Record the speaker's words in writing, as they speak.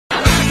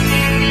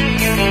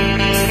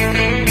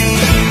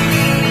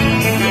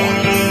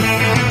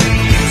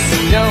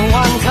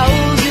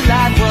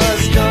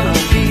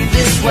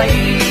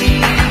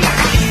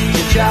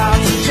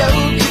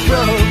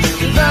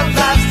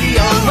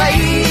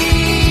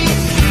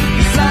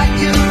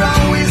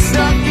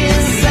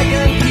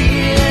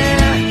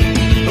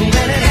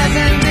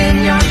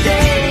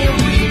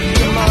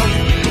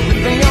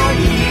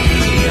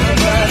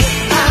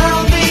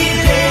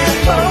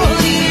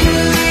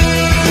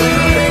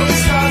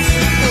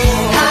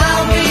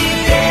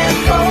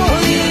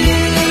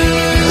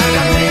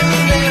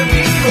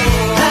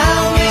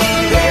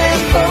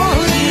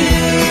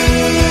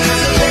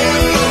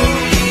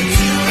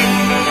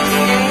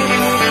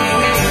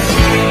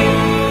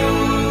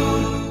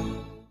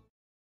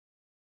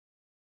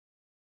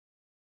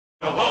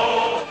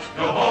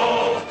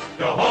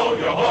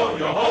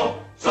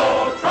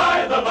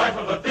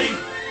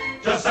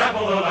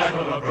trifle the life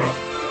of a crook.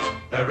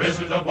 There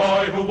isn't a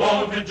boy who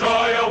won't enjoy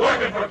a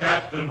working for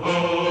Captain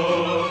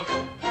Hook,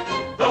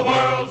 the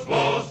world's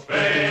most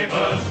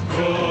famous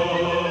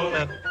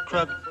crook.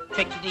 Crook,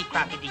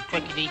 crickety-crockety,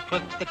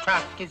 crickety-crook, the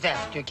croc is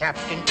after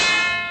Captain.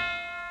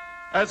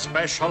 As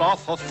special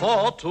offer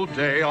for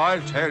today,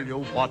 I'll tell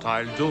you what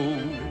I'll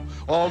do.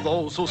 All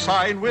those who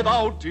sign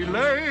without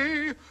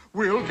delay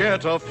will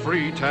get a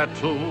free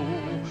tattoo.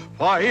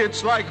 Why,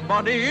 it's like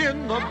money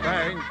in the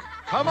bank.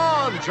 Come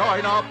on,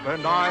 join up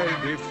and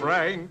I'll be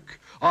frank.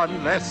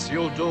 Unless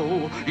you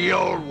do,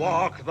 you'll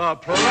walk the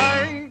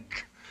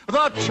plank.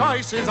 The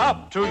choice is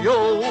up to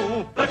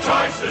you. The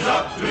choice is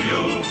up to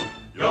you.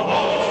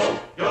 Yo-ho,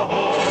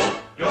 yo-ho,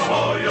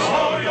 yo-ho,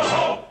 yo-ho,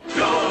 yo-ho.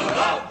 You'll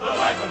love the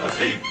life of a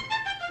thief.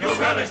 You'll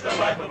relish the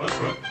life of a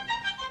crook.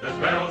 There's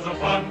barrels of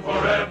fun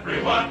for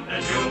everyone,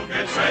 and you'll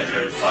get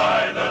treasures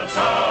by the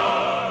ton.